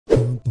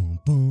Boom,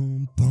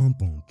 boom, boom,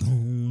 boom,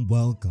 boom.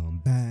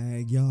 Welcome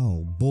back,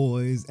 y'all,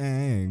 boys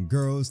and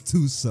girls,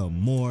 to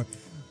some more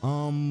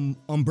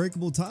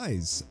Unbreakable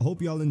Ties. I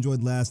hope y'all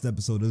enjoyed last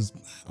episode. It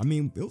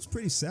was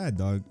pretty sad,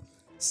 dog.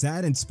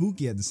 Sad and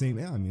spooky at the same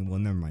time. I mean, well,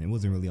 never mind. It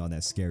wasn't really all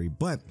that scary,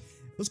 but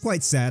it was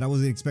quite sad. I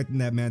wasn't expecting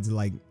that man to,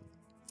 like,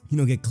 you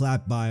know, get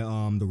clapped by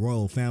the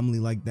royal family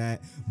like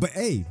that. But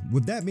hey,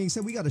 with that being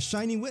said, we got a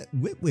shiny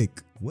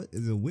Whitwick. What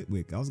is a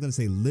Whitwick? I was gonna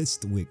say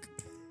Listwick,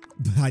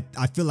 but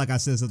I feel like I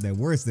said something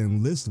worse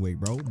than Listwick,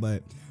 bro.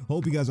 But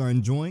hope you guys are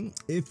enjoying.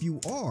 If you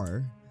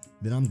are,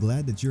 then I'm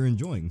glad that you're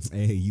enjoying.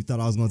 Hey, you thought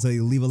I was gonna tell you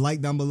to leave a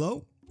like down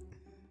below?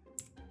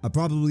 I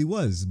probably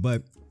was,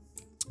 but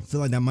I feel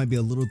like that might be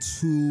a little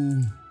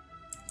too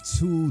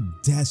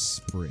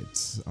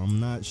desperate.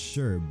 I'm not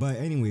sure. But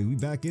anyway, we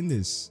back in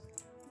this.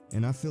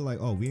 And I feel like,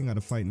 oh, we ain't got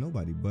to fight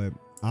nobody. But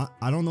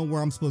I don't know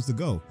where I'm supposed to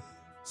go.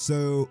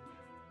 So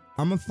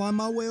I'm going to find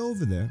my way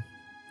over there.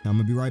 I'm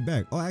going to be right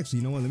back. Oh, actually,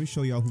 you know what? Let me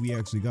show y'all who we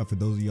actually got for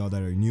those of y'all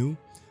that are new.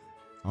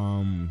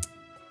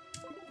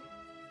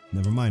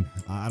 Never mind.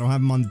 I don't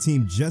have him on the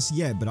team just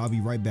yet, but I'll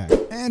be right back.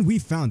 And we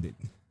found it.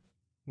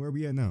 Where are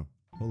we at now?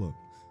 Hold up.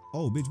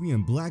 Oh, bitch, we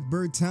in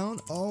Blackbird Town?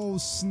 Oh,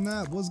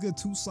 snap. What's good?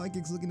 Two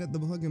psychics looking at the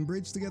fucking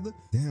bridge together?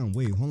 Damn,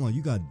 wait, hold on.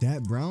 You got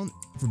Dat Brown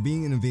for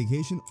being in a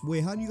vacation?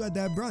 Wait, how do you got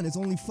Dat Brown? It's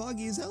only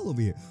foggy as hell over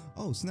here.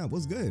 Oh, snap.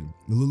 What's good?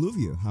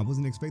 Luluvia, I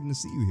wasn't expecting to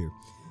see you here.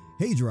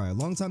 Hey, Dry,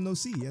 long time no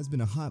see. Yeah, it's been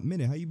a hot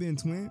minute. How you been,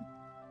 twin?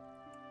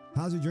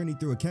 How's your journey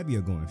through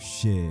Akebia going?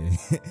 Shit.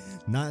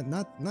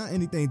 not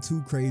anything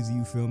too crazy,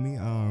 you feel me?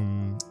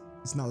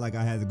 It's not like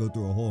I had to go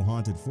through a whole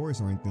haunted forest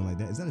or anything like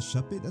that. Is that a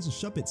Shuppet? That's a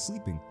Shuppet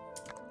sleeping.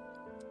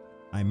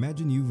 I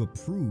imagine you've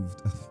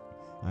improved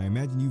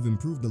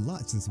a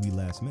lot since we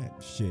last met.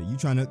 Shit, you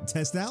trying to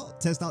test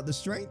out the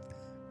strength?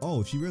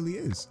 Oh, she really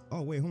is.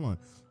 Oh, wait, hold on.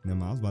 Never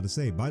mind, I was about to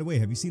say, by the way,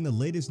 have you seen the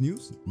latest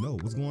news? No,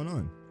 what's going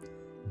on?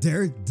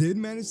 Derek did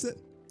manage to...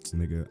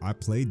 Nigga, I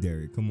played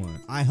Derek, come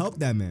on. I helped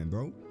that man,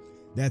 bro.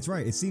 That's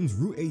right, it seems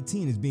Route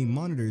 18 is being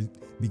monitored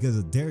because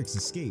of Derek's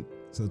escape.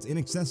 So it's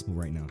inaccessible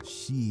right now.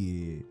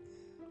 Shit.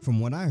 From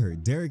what I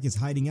heard, Derek is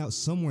hiding out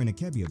somewhere in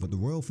Akebia, but the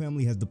royal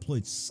family has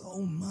deployed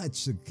so much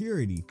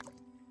security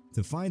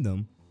to find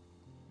him,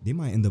 they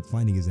might end up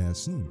finding his ass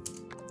soon.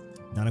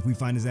 Not if we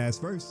find his ass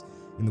first.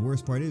 And the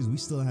worst part is, we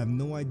still have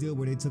no idea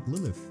where they took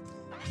Lilith.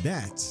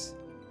 That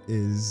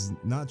is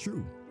not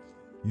true.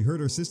 You heard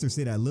her sister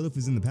say that Lilith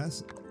is in the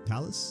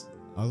palace?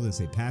 I was gonna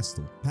say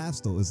pastel.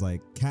 Pastel is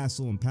like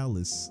castle and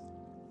palace,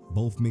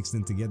 both mixed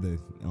in together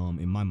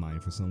in my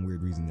mind for some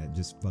weird reason that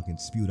just fucking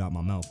spewed out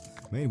my mouth.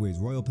 But anyways,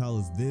 Royal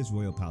Palace this,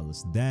 Royal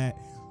Palace that.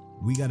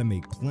 We gotta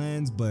make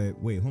plans, but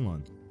wait, hold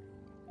on.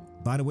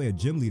 By the way, a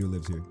gym leader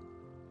lives here.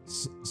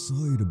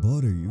 Sorry to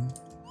bother you.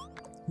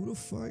 Who the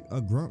fuck?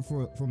 A grunt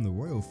from the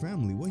royal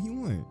family? What he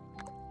want?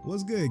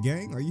 What's good,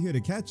 gang? Are you here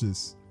to catch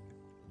us?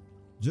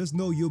 Just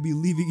know you'll be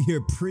leaving here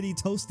pretty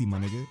toasty, my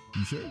nigga.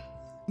 You sure?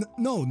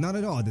 No, not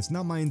at all. That's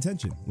not my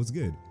intention. What's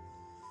good?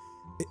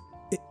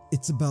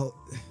 It's about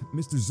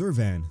Mr.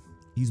 Zurvan.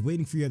 He's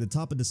waiting for you at the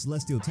top of the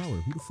Celestial Tower.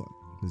 Who the fuck?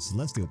 The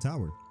Celestial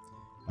Tower?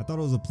 I thought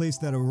it was a place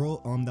that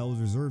was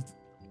reserved.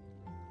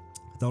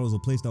 I thought it was a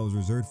place that was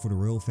reserved for the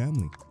royal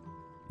family,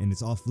 and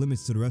it's off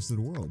limits to the rest of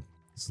the world.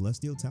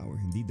 Celestial Tower,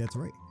 indeed, that's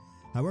right.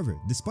 However,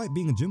 despite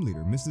being a gym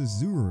leader, Mr.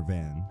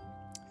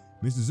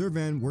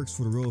 Zurvan works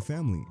for the royal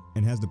family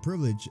and has the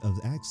privilege of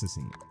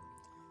accessing it.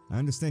 I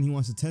understand he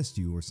wants to test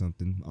you or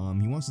something.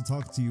 He wants to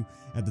talk to you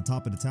at the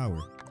top of the tower.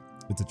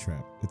 It's a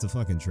trap. It's a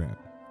fucking trap.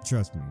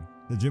 Trust me.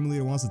 The gym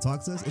leader wants to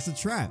talk to us. It's a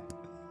trap.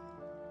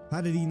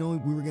 How did he know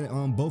we were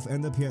gonna both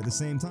end up here at the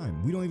same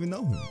time? We don't even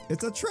know him.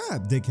 It's a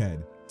trap,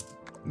 dickhead.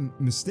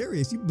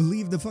 Mysterious. You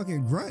believe the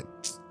fucking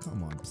grunt?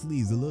 Come on,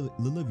 please,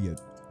 Olivia.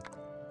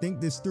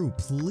 Think this through,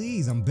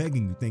 please. I'm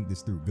begging you, think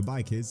this through.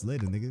 Goodbye, kids.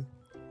 Later, nigga.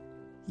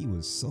 He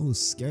was so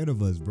scared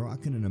of us, bro. I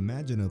couldn't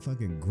imagine a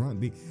fucking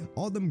grunt.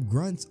 All them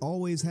grunts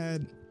always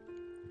had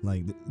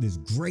like this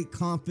great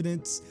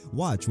confidence.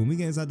 Watch, when we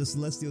get inside the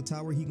Celestial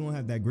Tower, he gonna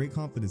have that great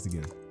confidence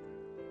again.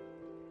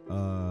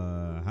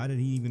 How did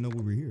he even know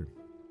we were here?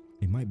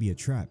 It might be a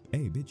trap.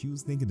 Hey, bitch, you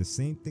was thinking the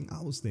same thing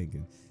I was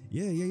thinking.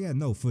 Yeah.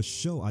 No, for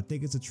sure. I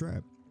think it's a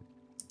trap.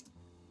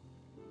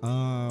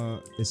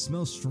 It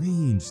smells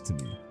strange to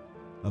me.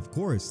 Of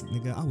course,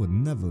 nigga, I would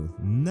never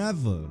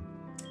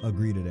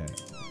agree to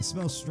that. It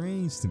smells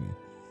strange to me.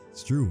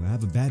 It's true. I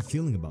have a bad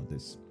feeling about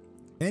this.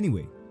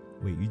 Anyway.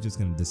 Wait,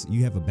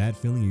 you have a bad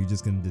feeling, you're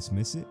just gonna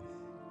dismiss it?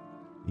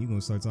 You're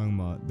gonna start talking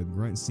about the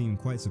grunt seemed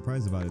quite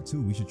surprised about it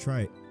too. We should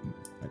try it.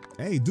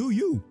 Hey, do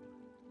you?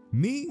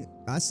 Me?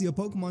 I see a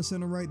Pokemon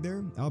Center right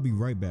there. I'll be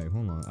right back.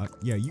 Hold on.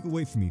 Yeah, you can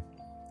wait for me.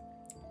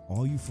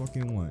 All you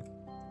fucking want.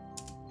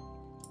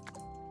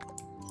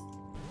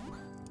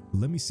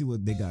 Let me see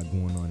what they got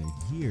going on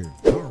in here.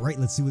 Alright,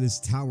 let's see what this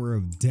Tower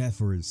of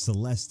Death or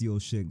Celestial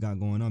shit got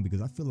going on,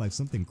 because I feel like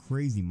something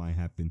crazy might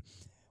happen.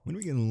 When are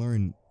we gonna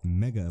learn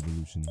Mega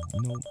Evolution?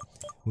 You know,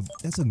 well,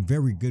 that's a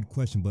very good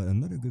question, but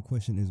another good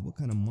question is, what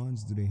kind of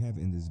mons do they have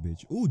in this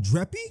bitch? Ooh,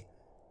 Dreppy?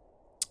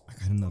 I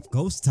got enough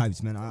ghost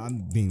types, man. I'm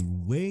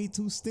being way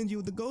too stingy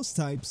with the ghost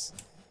types.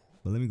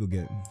 But let me go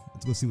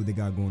let's go see what they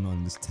got going on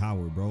in this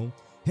tower, bro.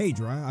 Hey,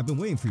 Dry, I've been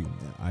waiting for you.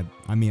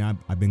 I mean,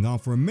 I've been gone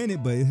for a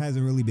minute, but it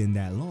hasn't really been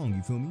that long,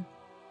 you feel me?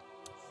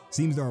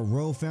 Seems they're a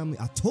royal family.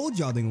 I told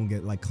y'all they're gonna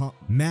get like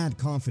mad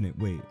confident.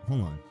 Wait,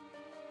 hold on.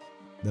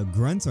 The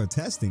grunts are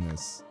testing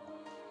us.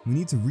 We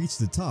need to reach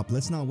the top.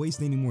 Let's not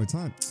waste any more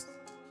time.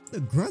 The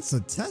grunts are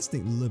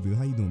testing. Olivia,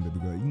 how you doing, baby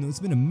girl? You know, it's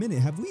been a minute.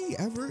 Have we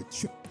ever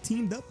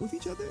teamed up with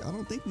each other? I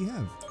don't think we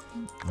have.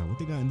 Now, what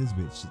they got in this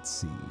bitch? Let's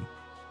see.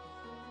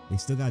 They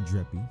still got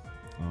Dreppy.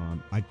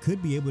 I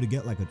could be able to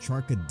get like a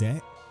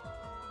Charcadet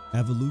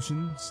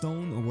evolution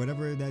stone or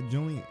whatever that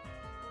joint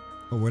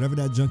or whatever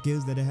that junk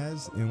is that it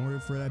has in order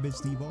for that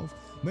bitch to evolve.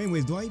 But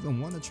anyways, do I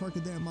even want a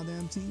Charcadet on my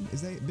damn team?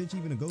 Is that bitch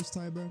even a ghost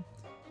type, bro?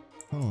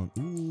 Hold on.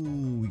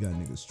 Ooh, we got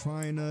niggas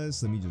trying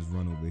us. Let me just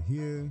run over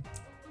here.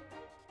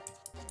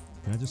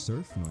 Can I just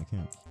surf? No, I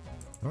can't.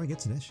 How do I get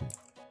to that shit?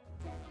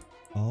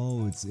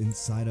 Oh, it's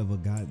inside of a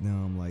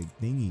goddamn like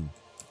thingy.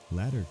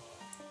 Ladder.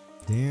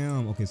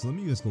 Damn. Okay, so let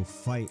me just go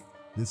fight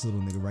this little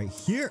nigga right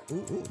here.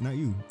 Ooh, not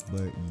you,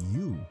 but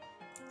you.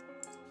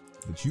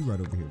 But you right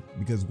over here.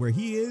 Because where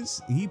he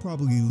is, he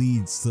probably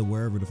leads to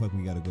wherever the fuck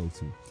we gotta go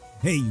to.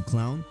 Hey, you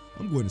clown.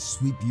 I'm going to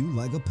sweep you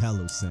like a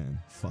palo sand.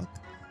 Fuck.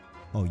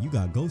 Oh, you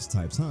got ghost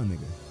types, huh,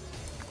 nigga?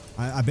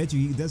 I bet you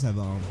he does have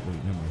wait,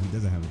 never mind. He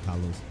doesn't have a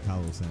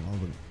palo sand. Oh,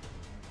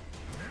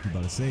 you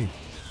about to say.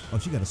 Oh,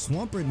 she got a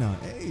Swampert now.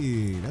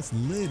 Hey, that's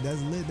lit.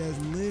 That's lit. That's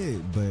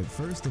lit. But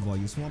first of all,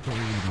 your Swampert ain't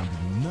really gonna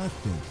do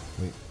nothing.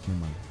 Wait, never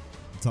mind.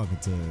 I'm talking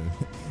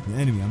to the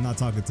enemy. I'm not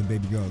talking to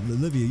baby girl.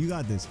 Olivia, you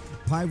got this.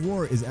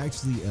 Pyroar is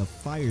actually a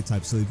fire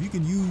type. So if you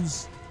can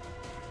use,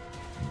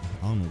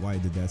 I don't know why I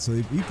did that. So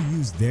if you can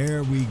use,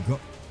 there we go.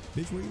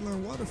 Bitch, where you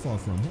learn waterfall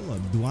from? Hold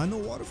up. Do I know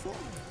waterfall?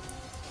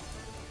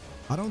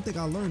 I don't think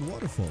I learned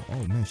waterfall.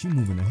 Oh man, she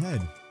moving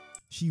ahead.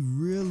 She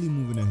really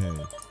moving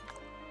ahead.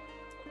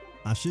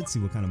 I should see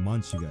what kind of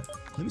months you got.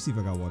 Let me see if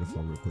I got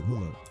waterfall real quick.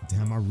 Hold up.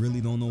 Damn, I really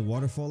don't know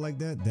waterfall like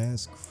that.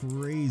 That's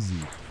crazy.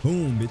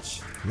 Boom,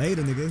 bitch.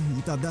 Later, nigga.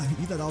 You thought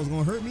that was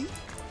gonna hurt me?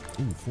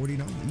 Ooh,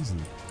 49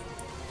 easily.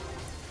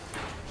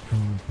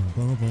 Bum,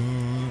 bum, bum,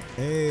 bum.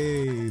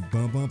 Hey,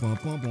 bum bum bum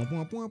bum bum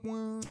bum bum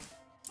bum.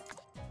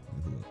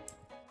 Hold up.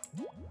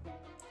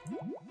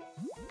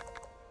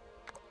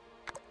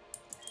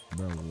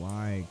 Bro,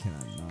 why can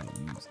I not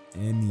use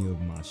any of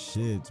my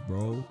shits,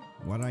 bro?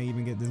 Why did I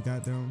even get this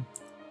goddamn?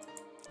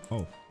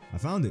 Oh, I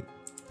found it.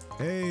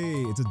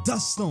 Hey, it's a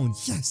dust stone.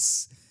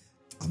 Yes.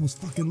 I was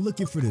fucking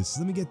looking for this.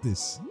 Let me get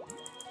this.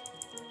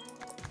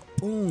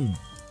 Boom.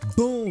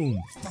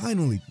 Boom.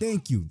 Finally.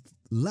 Thank you.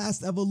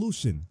 Last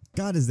evolution.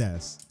 Got his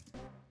ass.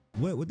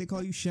 What they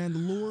call you?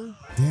 Chandelure?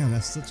 Damn,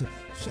 that's such a...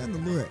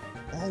 Chandelure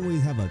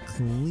always have a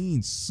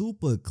clean,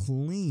 super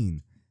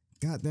clean,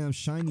 goddamn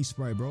shiny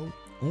sprite, bro.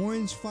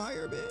 Orange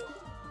fire, man.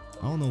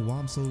 I don't know why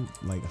I'm so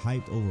like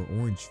hyped over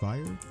orange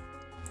fire.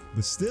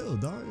 But still,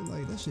 dog,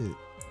 like that shit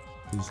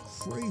is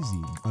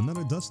crazy.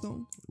 Another dust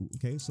stone?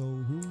 Okay, so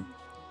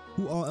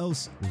who all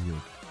else is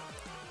here?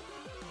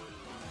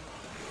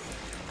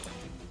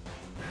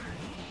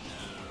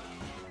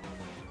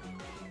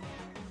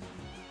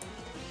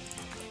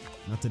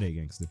 Not today,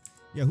 gangster.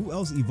 Yeah, who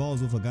else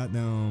evolves with a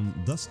goddamn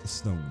dust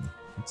stone?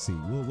 Let's see.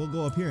 We'll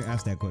go up here and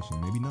ask that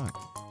question. Maybe not,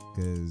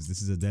 because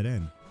this is a dead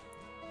end.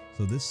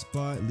 So this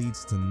spot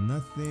leads to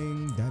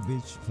nothing. That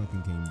bitch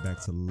fucking came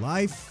back to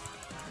life.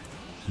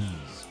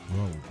 Please,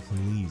 bro,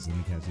 please let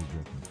me catch this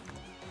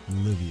Dreppy.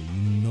 Olivia,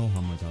 you know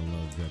how much I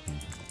love Dreppy.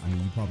 I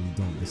mean, you probably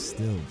don't, but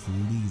still,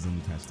 please let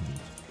me catch the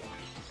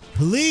bitch.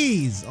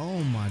 Please!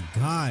 Oh my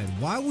god.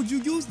 Why would you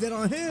use that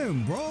on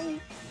him, bro?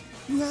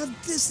 You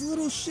have this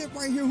little shit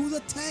right here who's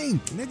a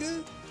tank,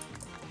 nigga.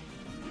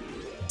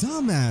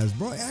 Dumbass,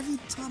 bro. Every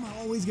time I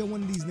always get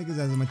one of these niggas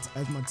as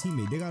my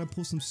teammate, they gotta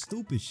pull some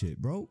stupid shit,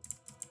 bro.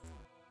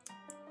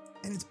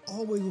 And it's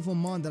always with a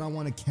mon that I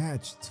want to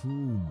catch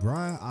too,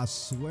 bruh. I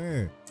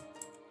swear.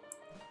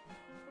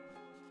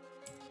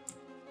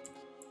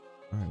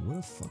 Alright, where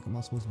the fuck am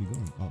I supposed to be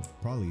going? Oh,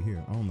 probably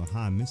here. I don't know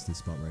how I missed this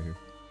spot right here.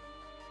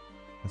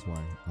 That's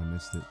why I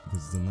missed it,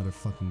 because it's another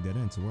fucking dead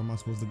end. So where am I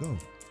supposed to go?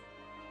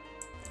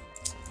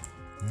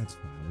 That's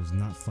why I was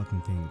not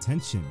fucking paying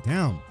attention.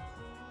 Damn.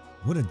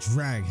 What a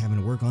drag having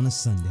to work on a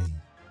Sunday.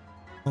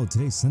 Oh,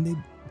 today's Sunday?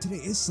 Today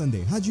is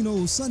Sunday. How'd you know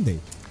it was Sunday?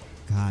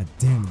 God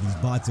damn, these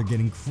bots are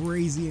getting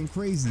crazy and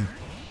crazy.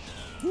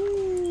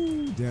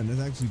 Woo. Damn, that's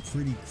actually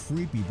pretty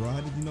creepy, bro.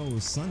 How did you know it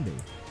was Sunday,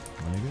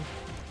 my nigga?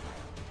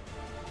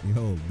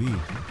 Yo, B,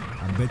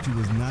 I bet you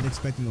was not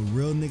expecting a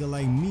real nigga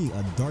like me,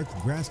 a dark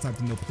grass type,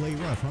 to play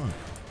rough, huh?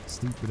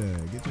 Stupid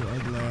ass. Get your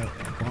ugly ass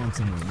bomb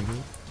somewhere,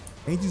 nigga.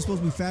 Ain't you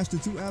supposed to be faster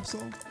too,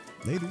 Absol?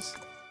 Ladies.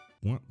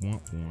 Alright,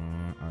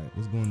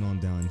 what's going on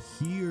down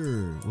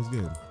here? What's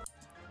good?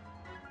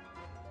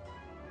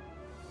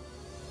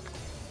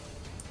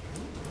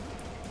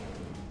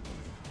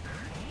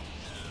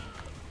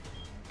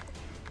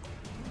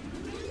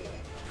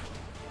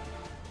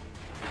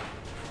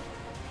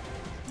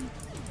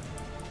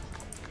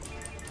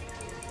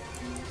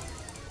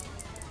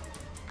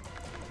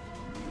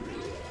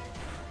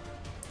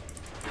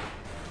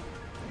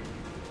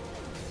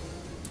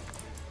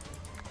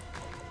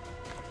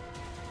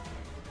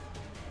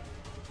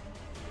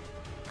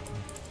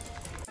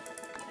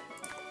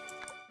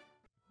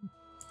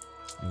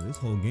 this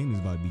whole game is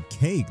about to be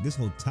cake. This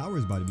whole tower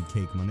is about to be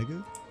cake, my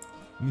nigga.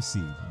 Let me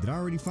see. Did I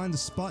already find the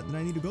spot that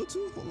I need to go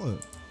to? Hold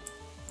up.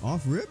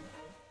 Off rip?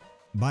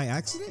 By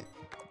accident?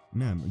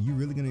 Ma'am, are you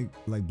really gonna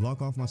like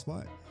block off my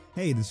spot?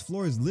 Hey, this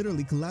floor is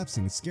literally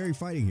collapsing. It's scary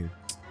fighting here.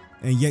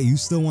 And yet you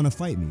still want to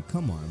fight me.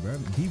 Come on, bro.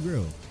 Be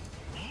real.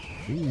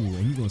 Ooh,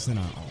 and you gonna send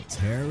out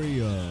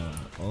Altaria.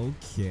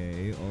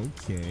 Okay,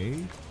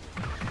 okay.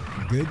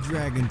 Good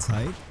dragon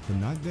type, but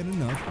not good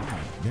enough.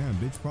 Damn,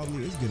 bitch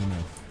probably is good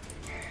enough.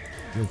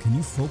 Yo, can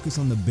you focus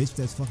on the bitch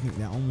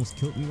that almost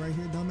killed me right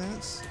here,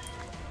 dumbass?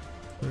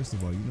 First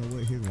of all, you know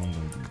what? Here's what I'm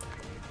gonna do.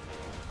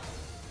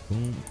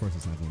 Boom. Of course,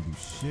 it's not gonna do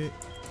shit.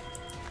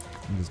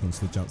 I'm just gonna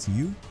switch out to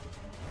you.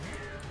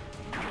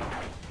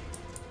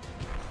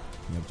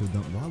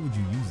 Why would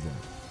you use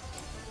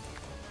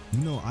that?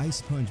 You know,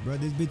 Ice Punch, bro.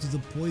 This bitch is a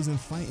poison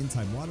fighting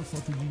type. Why the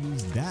fuck would you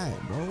use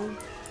that, bro?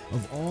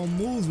 Of all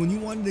moves, when you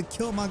wanted to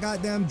kill my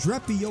goddamn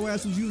Dreppy, your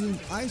ass was using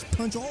Ice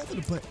Punch all over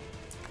the place.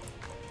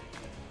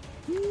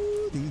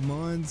 Woo, these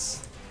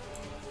mons.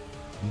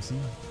 You see?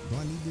 Do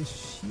I need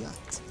this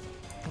shit?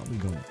 Probably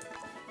don't.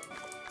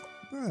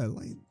 Bruh,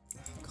 like,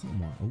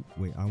 come on. Oh,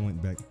 wait, I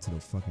went back to the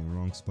fucking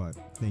wrong spot.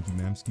 Thank you,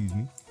 ma'am. Excuse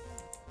me.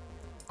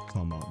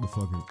 Talking about the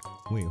fucking.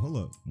 Wait, hold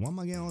up. Why am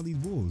I getting all these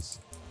wolves?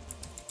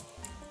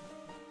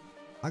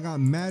 I got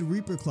mad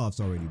Reaper Cloths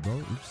already, bro.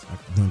 Oops,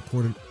 I done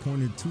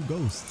cornered 2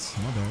 ghosts.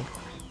 My bad.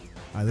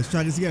 Alright, let's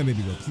try this again,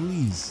 baby girl.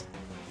 Please.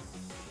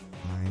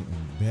 I am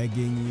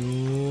begging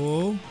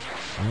you.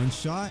 1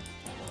 shot.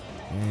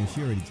 And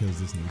she already kills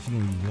this nigga. She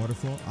gonna use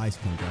Waterfall. Ice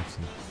Punch,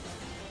 actually.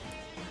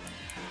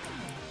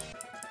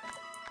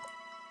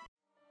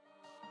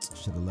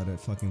 Should have let her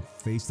fucking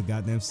face the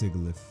goddamn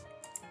Sigalith.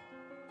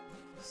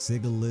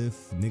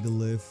 Sigalith,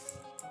 Niggalith.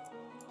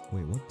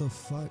 Wait, what the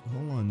fuck?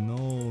 Hold on,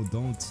 no,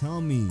 don't tell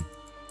me.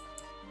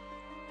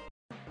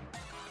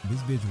 This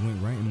bitch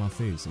went right in my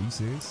face. Are you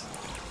serious?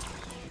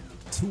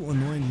 2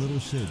 annoying little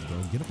shit, bro.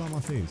 Get up out my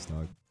face,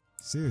 dog.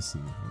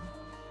 Seriously.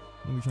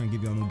 Let me try and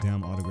give y'all no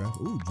damn autograph.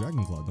 Ooh,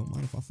 Dragon Claw. Don't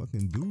mind if I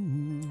fucking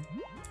do.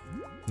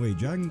 Wait,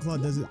 Dragon Claw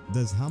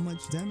does how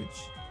much damage?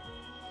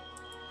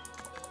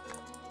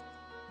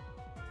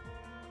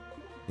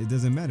 It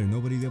doesn't matter.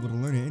 Nobody's able to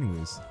learn it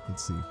anyways.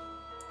 Let's see.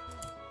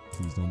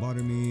 Please don't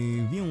bother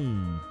me.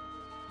 Vroom.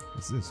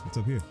 What's this? What's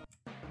up here?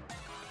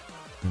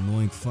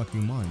 Annoying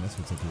fucking mine. That's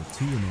what's up here.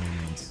 2 annoying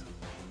ones.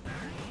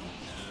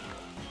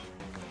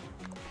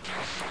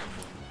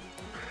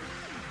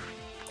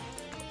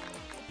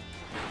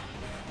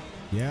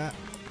 Yeah.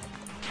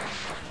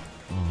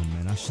 Oh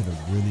man, I should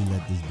have really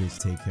let this bitch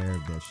take care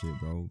of that shit,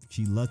 bro.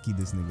 She lucky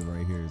this nigga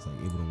right here is like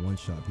able to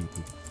one-shot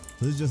people.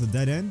 So this is just a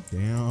dead end?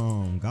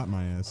 Damn, got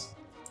my ass.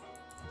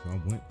 So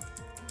I went.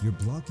 You're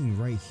blocking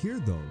right here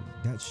though.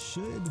 That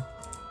should.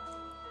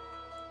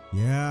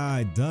 Yeah,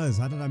 it does.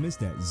 How did I miss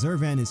that?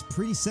 Zervan is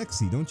pretty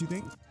sexy, don't you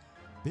think?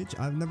 Bitch,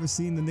 I've never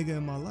seen the nigga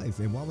in my life.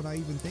 And why would I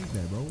even think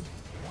that, bro?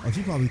 Oh,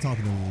 she probably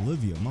talking to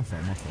Olivia. My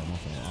fault.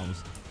 I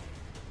was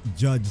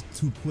judged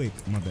too quick.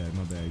 My bad.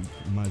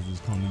 You might as well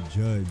just call me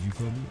Judge. You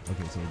feel me?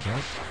 Okay, so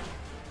dark.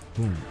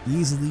 Boom.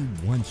 Easily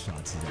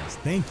one-shots his ass.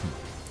 Thank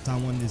you. I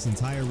won this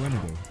entire run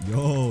ago.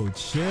 Yo,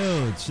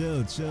 chill.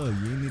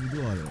 You ain't need to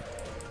do all that.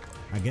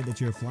 I get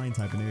that you're a flying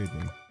type and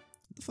everything.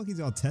 What the fuck is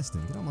y'all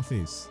testing? Get out my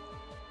face.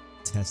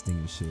 Testing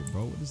and shit,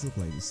 bro. What does this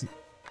look like? You see?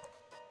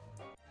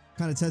 What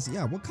kind of test?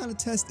 Yeah, what kind of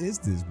test is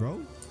this, bro?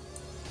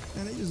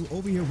 Man, they just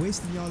over here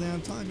wasting y'all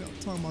damn time. Y'all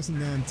talking about some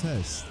damn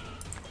tests.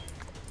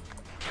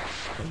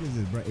 What is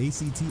this, bro?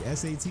 ACT,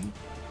 SAT?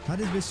 How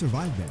did this bitch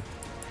survive that?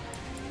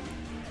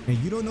 And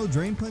you don't know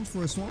Drain Punch for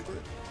a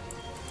Swampert?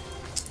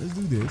 Let's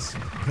do this.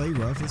 Play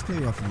rough. Let's play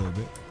rough a little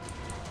bit.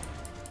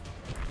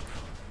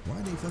 Why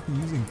are they fucking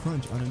using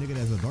Crunch on a nigga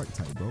that's a dark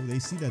type, bro? They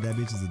see that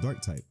bitch is a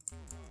dark type.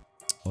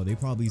 Oh, they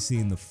probably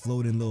seen the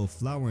floating little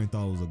flower and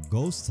thought it was a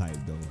ghost type,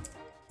 though.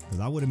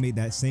 Because I would have made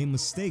that same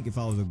mistake if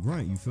I was a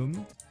grunt, you feel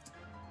me?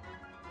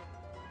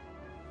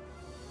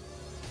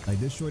 Like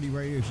this shorty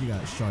right here, she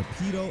got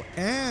Sharpedo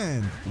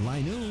and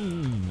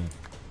Linoon.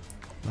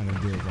 Not gonna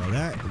deal with all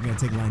that. We're gonna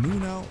take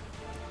Linoon out.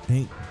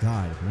 Thank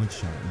God, 1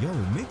 shot. Yo,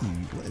 Mickey,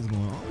 what is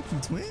going on with you,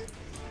 twin?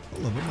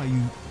 Hold up, what might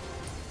you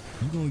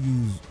gonna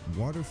use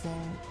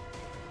Waterfall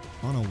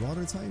on a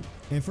water type?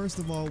 And first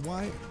of all,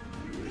 why?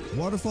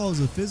 Waterfall is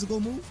a physical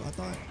move? I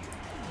thought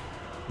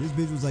this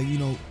bitch was like, you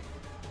know,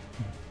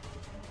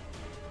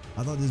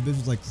 I thought this bitch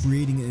was like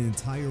creating an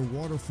entire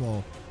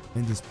waterfall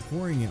and just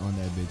pouring it on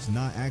that bitch,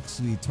 not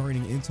actually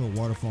turning into a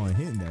waterfall and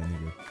hitting that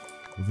nigga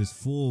with his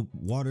full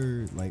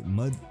water, like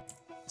mud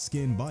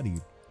skin body,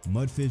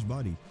 mudfish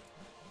body.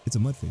 It's a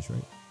mudfish,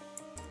 right?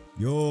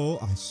 Yo,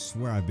 I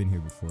swear I've been here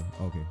before.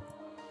 Okay.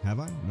 Have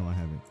I? No, I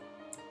haven't.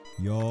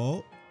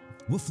 Yo,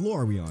 what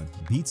floor are we on?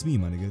 Beats me,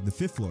 my nigga. The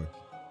 5th floor.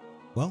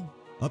 Well,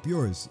 up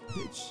yours,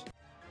 bitch.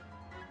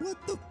 What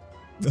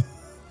the?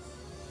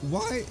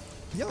 Why?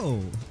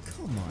 Yo,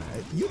 come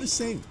on. You're the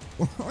same.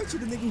 Aren't you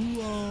the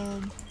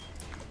nigga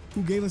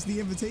who gave us the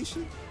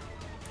invitation?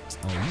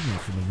 Oh, you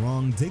went for the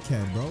wrong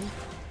dickhead, bro.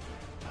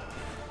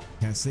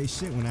 Can't say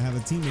shit when I have a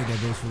teammate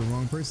that goes for the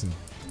wrong person.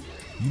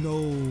 You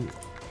know,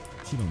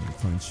 she don't need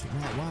crunch.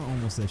 Why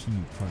almost said she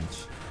need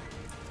crunch?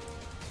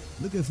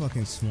 Look at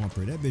fucking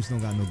Swampert. That bitch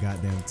don't got no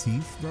goddamn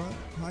teeth, bro.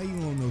 How you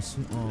gonna know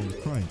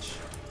crunch?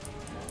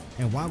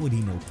 And why would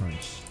he know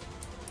crunch?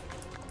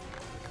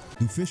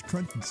 Do fish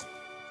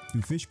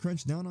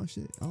crunch down on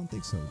shit? I don't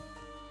think so.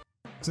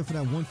 Except for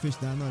that one fish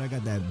that I know that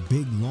got that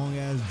big long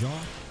ass jaw.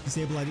 You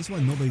say, but like, this is why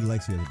nobody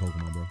likes you as a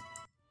Pokemon, bro.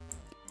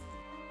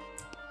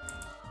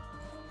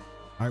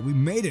 All right, we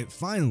made it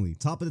finally.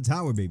 Top of the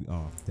tower, baby.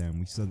 Oh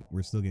damn,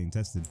 we're still getting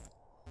tested.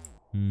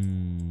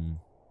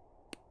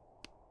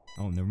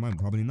 Oh, never mind.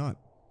 Probably not.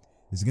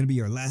 This is gonna be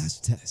your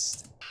last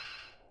test.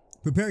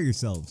 Prepare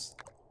yourselves.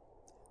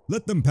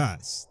 Let them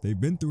pass. They've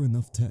been through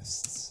enough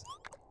tests.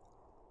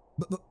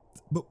 But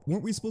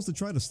weren't we supposed to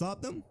try to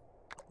stop them?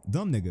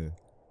 Dumb nigga.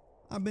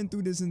 I've been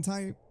through this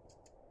entire...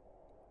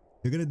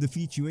 They're gonna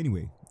defeat you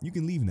anyway. You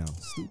can leave now.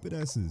 Stupid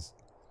asses.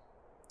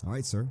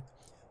 Alright, sir.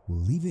 We'll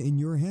leave it in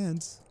your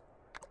hands.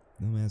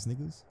 Dumbass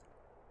niggas.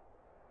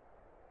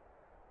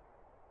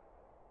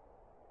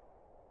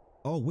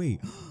 Oh, wait.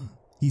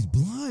 He's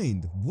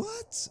blind.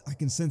 What? I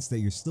can sense that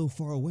you're still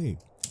far away.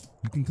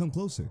 You can come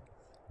closer.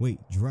 Wait,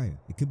 Jiraiya.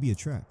 It could be a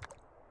trap.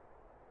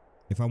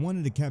 If I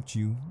wanted to capture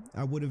you,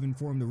 I would have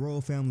informed the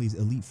royal family's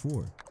Elite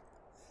Four.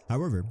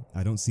 However,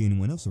 I don't see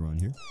anyone else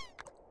around here.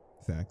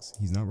 Facts.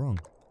 He's not wrong.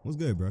 What's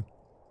good, bro?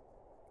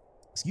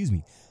 Excuse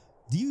me.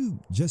 Do you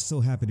just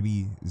so happen to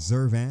be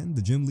Zervan,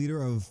 the gym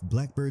leader of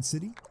Blackbird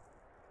City?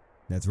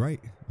 That's right.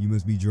 You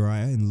must be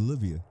Jiraiya and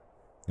Olivia.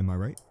 Am I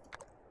right?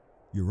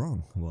 You're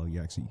wrong. Well,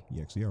 you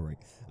actually are right.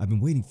 I've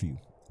been waiting for you.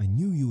 I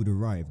knew you would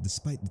arrive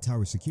despite the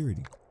tower's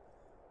security.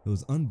 It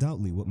was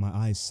undoubtedly what my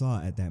eyes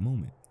saw at that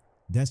moment.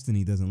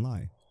 Destiny doesn't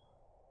lie.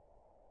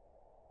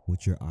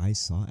 What your eyes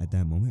saw at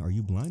that moment? Are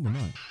you blind or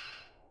not?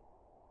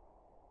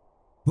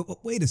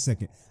 But wait a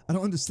second. I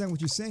don't understand what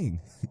you're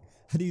saying.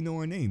 How do you know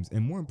our names?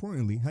 And more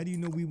importantly, how do you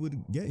know we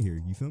would get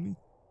here? You feel me?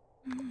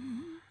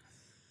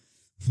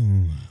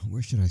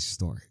 Where should I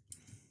start?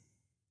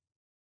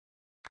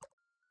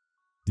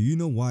 Do you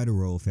know why the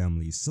royal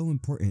family is so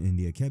important in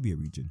the Akebia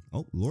region?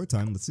 Oh, lore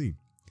time. Let's see.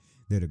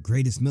 They're the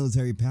greatest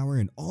military power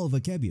in all of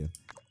Akebia.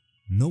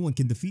 No one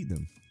can defeat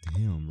them.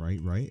 Damn,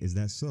 right? Is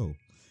that so?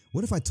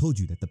 What if I told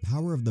you that the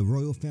power of the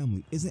royal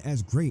family isn't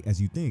as great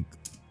as you think?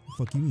 What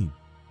the fuck you mean?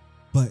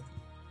 But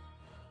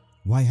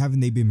why haven't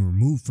they been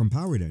removed from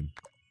power then?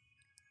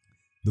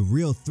 The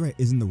real threat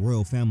isn't the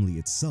royal family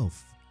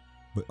itself,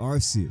 but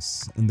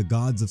Arceus and the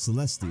gods of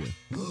Celestia.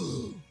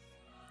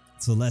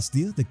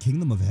 Celestia, the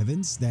kingdom of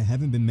heavens that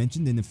haven't been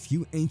mentioned in a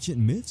few ancient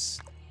myths?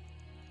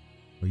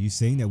 Are you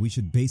saying that we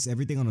should base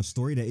everything on a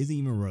story that isn't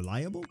even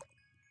reliable?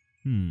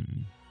 Do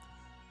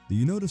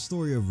you know the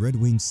story of Red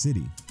Wing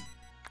City?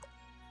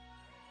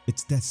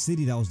 It's that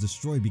city that was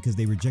destroyed because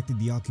they rejected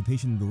the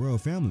occupation of the royal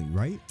family,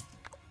 right?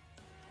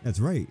 That's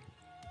right.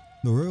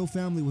 The royal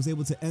family was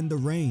able to end the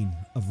reign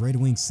of Red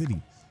Wing City,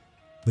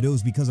 but it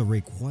was because of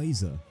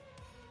Rayquaza.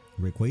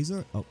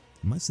 Rayquaza? Oh,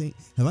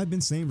 have I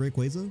been saying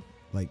Rayquaza?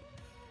 Like,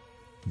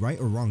 right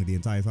or wrong the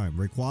entire time?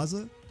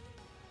 Rayquaza?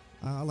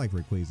 I like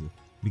Rayquaza.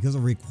 Because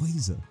of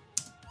Rayquaza.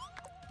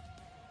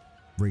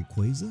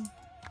 Rayquaza?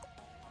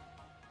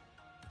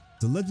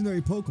 It's a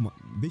legendary Pokemon.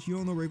 Bitch, you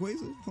don't know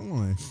Rayquaza? Hold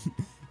on.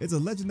 It's a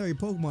legendary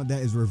Pokemon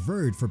that is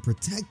revered for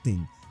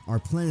protecting our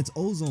planet's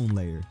ozone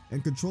layer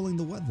and controlling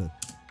the weather.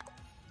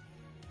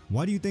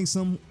 Why do you think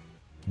someone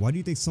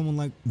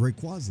like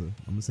Rayquaza,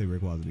 I'm gonna say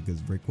Rayquaza because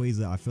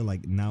Rayquaza, I feel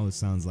like now it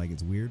sounds like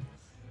it's weird.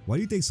 Why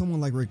do you think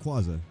someone like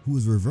Rayquaza, who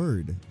is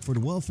revered for the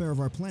welfare of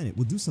our planet,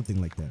 would do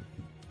something like that?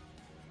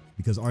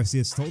 Because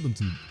Arceus told him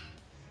to.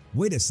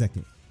 Wait a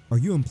second. Are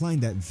you implying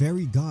that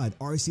very god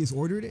Arceus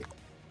ordered it?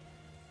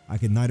 I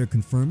can neither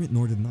confirm it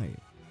nor deny it,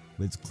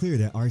 but it's clear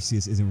that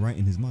Arceus isn't right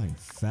in his mind.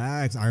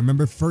 Facts. I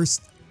remember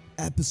first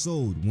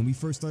episode when we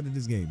first started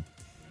this game.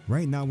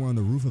 Right now we're on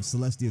the roof of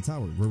Celestia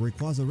Tower where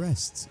Rayquaza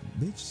rests.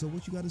 Bitch, so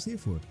what you got us here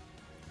for?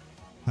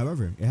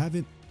 However, it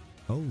haven't...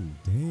 Oh,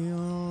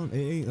 damn. It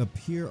ain't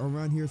appeared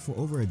around here for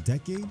over a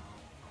decade?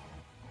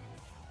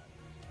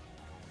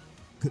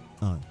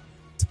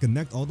 To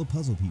connect all the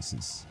puzzle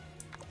pieces,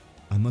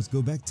 I must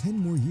go back 10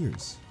 more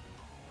years.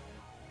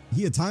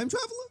 He a time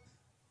traveler?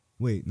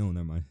 Wait, no,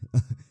 never mind.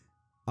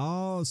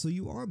 Oh, so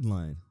you are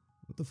blind.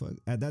 What the fuck?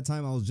 At that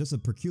time, I was just a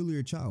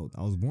peculiar child.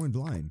 I was born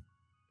blind.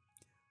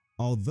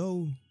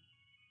 Although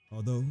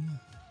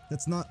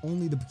that's not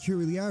only the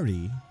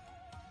peculiarity.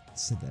 I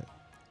said that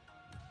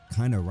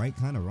kind of right,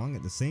 kind of wrong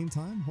at the same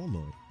time. Hold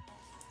on.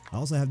 I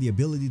also have the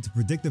ability to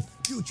predict the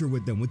future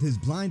with them with his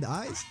blind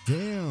eyes.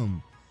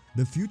 Damn,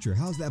 the future.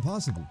 How's that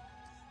possible?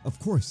 Of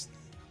course,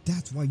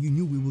 that's why you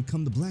knew we would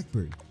come to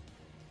Blackbird.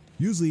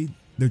 Usually,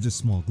 they're just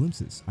small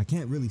glimpses. I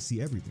can't really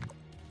see everything.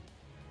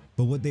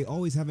 But what they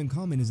always have in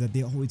common is that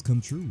they always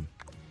come true.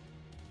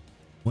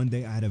 One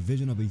day I had a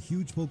vision of a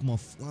huge Pokemon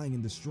flying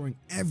and destroying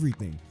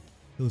everything.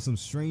 There was some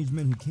strange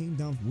men who came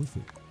down with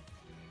it.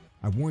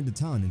 I warned the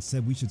town and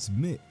said we should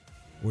submit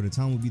or the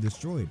town would be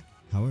destroyed.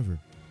 However,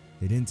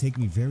 they didn't take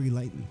me very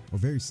lightly or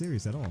very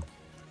serious at all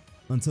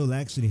until it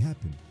actually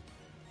happened.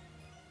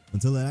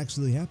 until it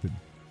actually happened.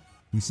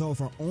 We saw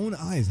with our own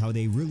eyes how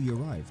they really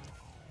arrived.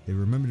 They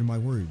remembered my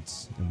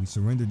words, and we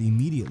surrendered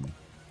immediately.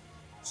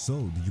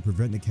 So, did you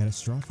prevent the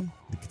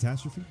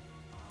catastrophe?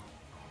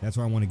 That's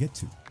where I want to get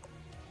to.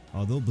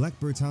 Although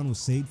Blackbird Town was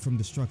saved from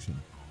destruction,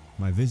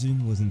 my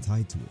vision wasn't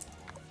tied to it.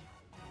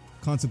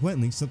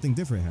 Consequently, something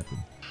different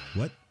happened.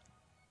 What?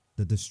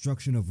 The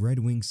destruction of Red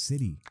Wing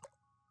City.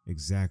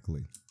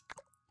 Exactly.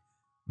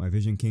 My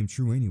vision came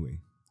true anyway.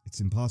 It's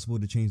impossible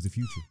to change the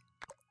future.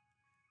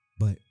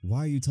 But why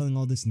are you telling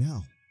all this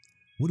now?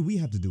 What do we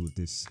have to do with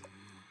this?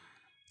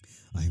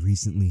 I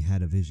recently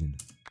had a vision.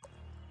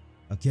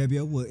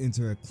 Akebia will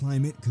enter a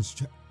climate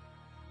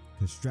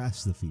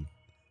catastrophe.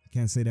 I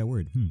can't say that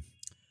word.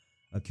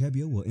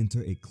 Akebia will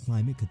enter a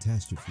climate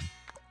catastrophe.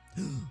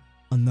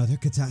 Another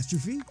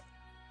catastrophe?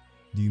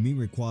 Do you mean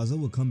Rayquaza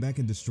will come back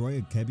and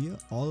destroy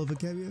Akebia? All of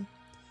Akebia?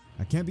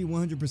 I can't be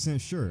 100%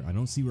 sure. I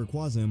don't see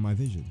Rayquaza in my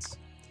visions.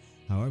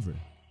 However,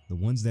 the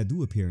ones that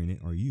do appear in it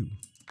are you.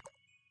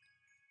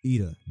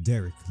 Ida,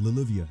 Derek,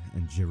 Lilivia,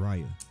 and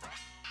Jiraiya.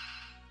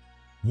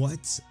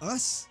 What?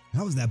 Us?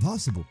 How is that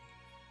possible?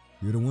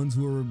 You're the ones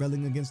who are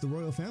rebelling against the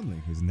royal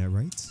family, isn't that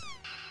right?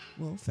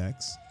 Well,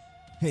 facts.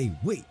 Hey,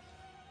 wait!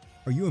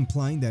 Are you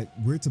implying that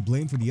we're to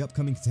blame for the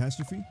upcoming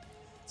catastrophe?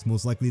 It's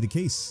most likely the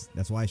case.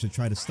 That's why I should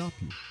try to stop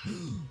you.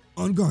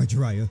 On guard,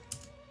 Jiraiya.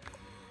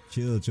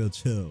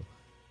 Chill.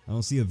 I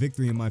don't see a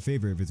victory in my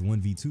favor if it's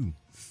 1v2.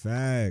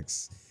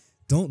 Facts.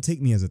 Don't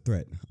take me as a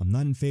threat. I'm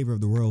not in favor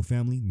of the royal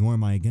family, nor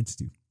am I against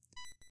you.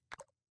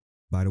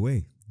 By the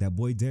way, that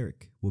boy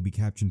Derek will be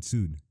captured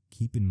soon.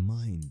 Keep in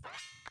mind.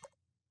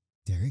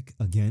 Derek,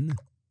 again?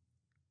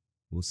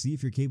 We'll see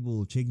if you're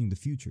capable of changing the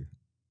future,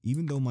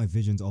 even though my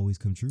visions always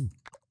come true.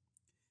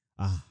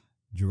 Ah,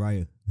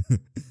 Jiraiya.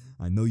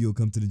 I know you'll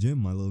come to the gym,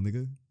 my little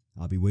nigga.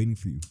 I'll be waiting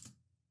for you.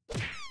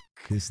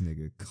 This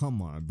nigga,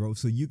 come on, bro.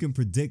 So you can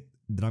predict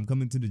that I'm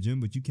coming to the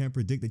gym, but you can't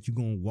predict that you're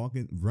gonna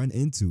run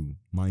into,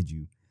 mind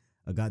you,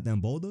 a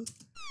goddamn boulder?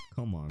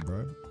 Come on,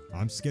 bro.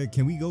 I'm scared.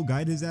 Can we go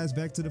guide his ass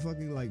back to the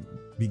fucking, like,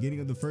 beginning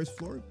of the first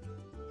floor?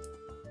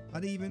 How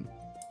do you even...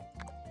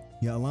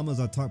 Yeah, Alama's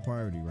our top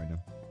priority right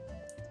now.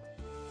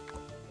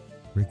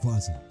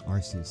 Rayquaza,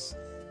 Arceus.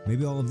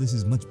 Maybe all of this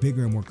is much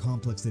bigger and more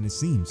complex than it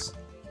seems.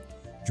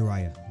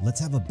 Jiraiya,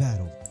 let's have a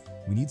battle.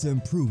 We need to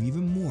improve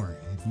even more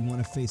if we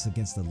want to face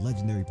against the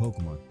legendary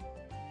Pokemon.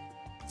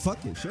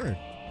 Fuck it, sure.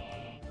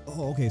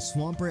 Oh, okay,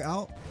 Swampert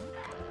out.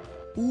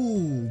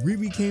 Ooh,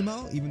 Rivi came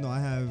out, even though I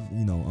have,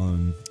 you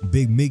know,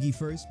 Big Miggy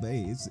first. But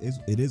hey,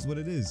 it is what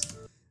it is.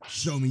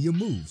 Show me your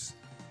moves.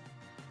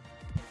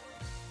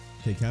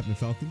 Okay, Captain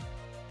Falcon.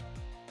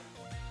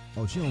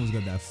 Oh, she almost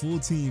got that full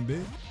team,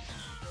 bitch.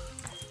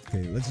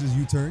 Okay, let's just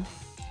U-turn,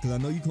 cause I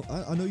know you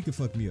can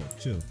fuck me up.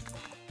 Chill.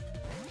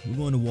 We're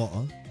going to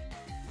water.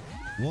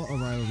 Water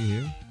right over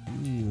here.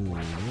 Ooh,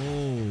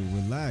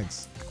 whoa,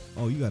 relax.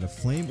 Oh, you got a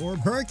flame orb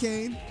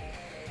hurricane.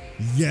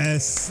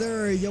 Yes,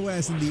 sir. Your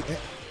ass in the air.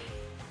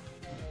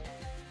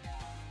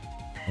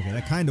 Okay,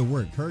 that kind of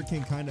worked.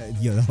 Hurricane kind of.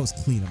 Yeah, that was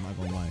clean. I'm not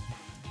gonna lie.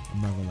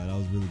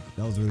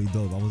 That was really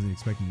dope. I wasn't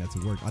expecting that to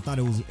work. I thought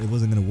it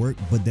wasn't gonna work,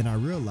 but then I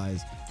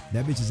realized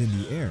that bitch is in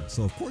the air,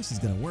 so of course it's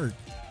gonna work.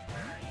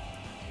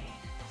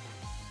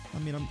 I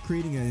mean, I'm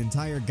creating an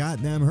entire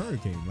goddamn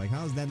hurricane. Like,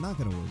 how is that not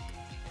gonna work?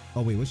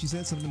 Oh wait, what she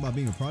said? Something about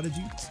being a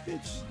prodigy?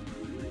 Bitch.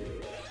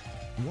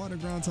 Water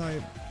ground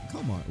type.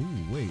 Come on.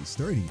 Ooh, wait,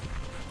 sturdy.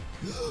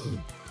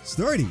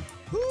 Sturdy.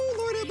 Ooh,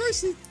 Lord have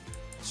mercy.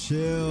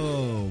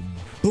 Chill.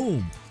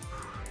 Boom.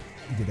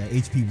 You get that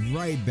HP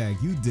right back.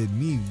 You did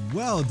me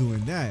well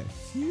doing that.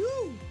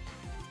 Phew.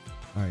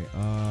 Alright,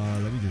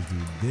 let me just do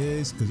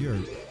this, because you're...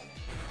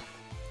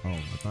 Oh,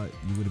 I thought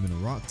you would have been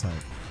a rock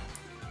type.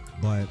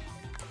 But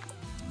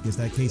I guess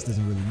that case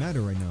doesn't really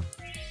matter right now.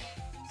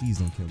 Please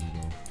don't kill me,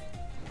 bro.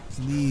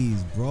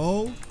 Please,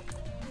 bro.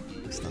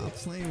 Stop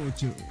playing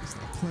with a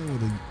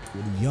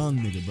young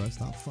nigga, bro.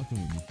 Stop fucking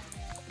with me.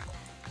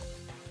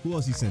 Who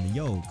else you sending?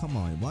 Yo, come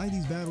on. Why are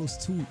these battles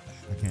too...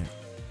 I can't.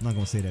 I'm not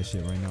gonna say that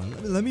shit right now.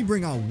 Let me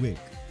bring out Wick.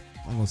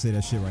 I'm gonna say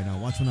that shit right now.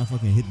 Watch when I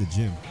fucking hit the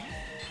gym.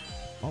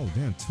 Oh,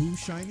 damn. 2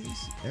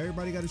 shinies?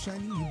 Everybody got a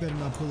shiny? You better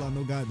not pull out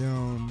no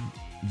goddamn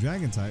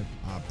dragon type.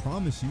 I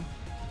promise you.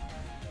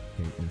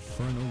 Okay,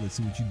 Inferno. Let's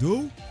see what you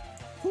do.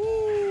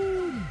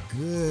 Woo!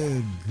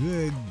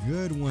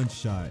 Good one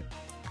shot.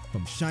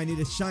 From shiny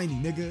to shiny,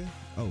 nigga.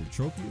 Oh,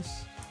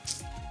 Tropius?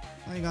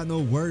 I ain't got no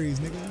worries,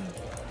 nigga.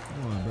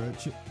 Come on, bro.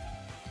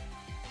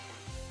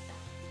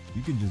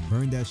 You can just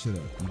burn that shit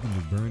up.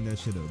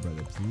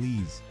 Brother.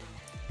 Please.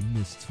 You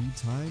missed 2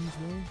 times,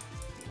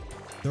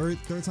 bro.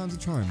 Third time's a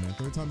charm, man.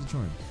 Third time's a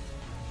charm.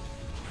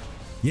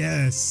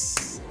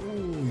 Yes.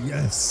 Oh,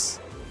 yes.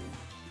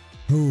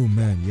 Oh,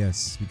 man,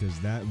 yes. Because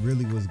that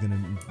really was gonna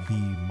be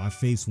my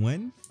face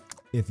when?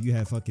 If you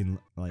had fucking,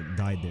 like,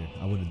 died there.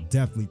 I would have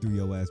definitely threw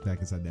your ass back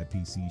inside that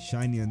PC.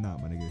 Shiny or not,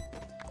 my nigga.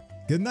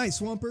 Good night,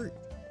 Swampert.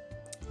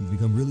 You've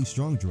become really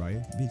strong,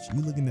 Jiraiya. Bitch,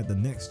 you looking at the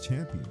next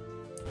champion.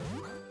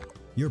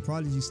 You're a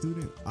prodigy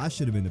student? I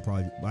should have been the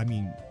prodigy. I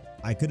mean,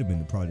 I could have been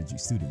the prodigy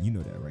student. You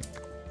know that, right?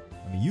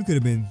 I mean, you could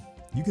have been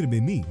You could have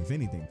been me, if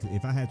anything.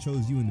 If I had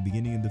chose you in the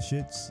beginning of the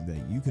shits,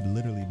 that you could have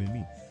literally been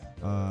me.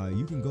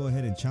 You can go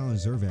ahead and challenge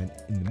Zervan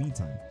in the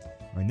meantime.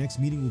 Our next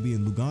meeting will be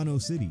in Lugano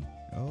City.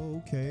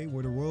 Okay,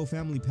 where the royal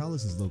family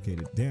palace is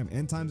located. Damn,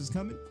 end times is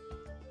coming.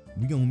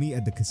 We gonna meet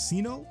at the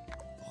casino.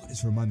 Oh,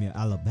 this remind me of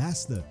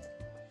Alabasta.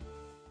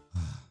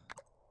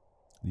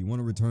 Do you want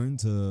to return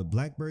to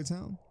Blackbird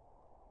Town?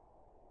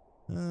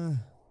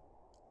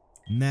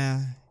 Nah,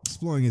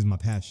 exploring is my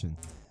passion.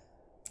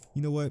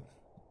 You know what?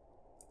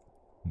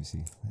 Let me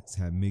see. Let's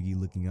have Miggy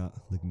looking out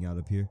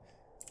up here.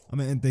 I'm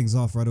gonna end things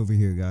off right over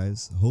here,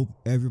 guys. Hope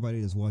everybody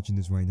that's watching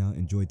this right now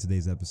enjoyed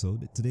today's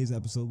episode. Today's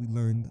episode, we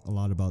learned a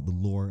lot about the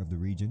lore of the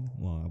region.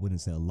 Well, I wouldn't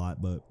say a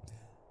lot, but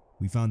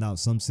we found out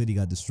some city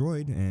got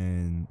destroyed,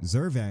 and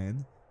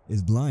Zervan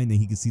is blind and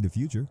he can see the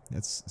future.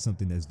 That's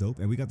something that's dope.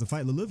 And we got to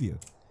fight Lilivia.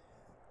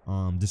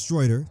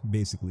 Destroyed her,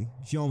 basically.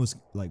 She almost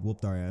like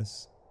whooped our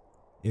ass.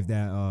 If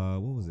that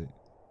what was it?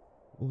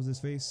 What was his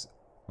face?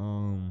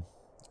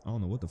 I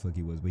don't know what the fuck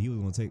he was, but he was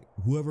gonna take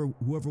whoever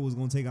was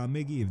gonna take out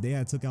Miggy. If they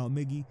had took out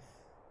Miggy,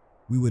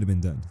 we would have been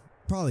done.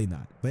 Probably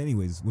not. But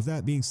anyways, with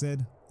that being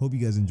said, hope you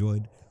guys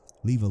enjoyed.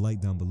 Leave a like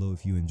down below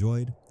if you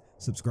enjoyed.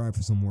 Subscribe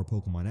for some more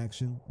Pokemon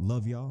action.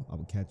 Love y'all. I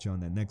will catch you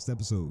on that next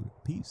episode.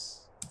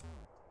 Peace.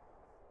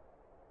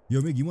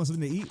 Yo, Miggy, you want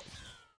something to eat?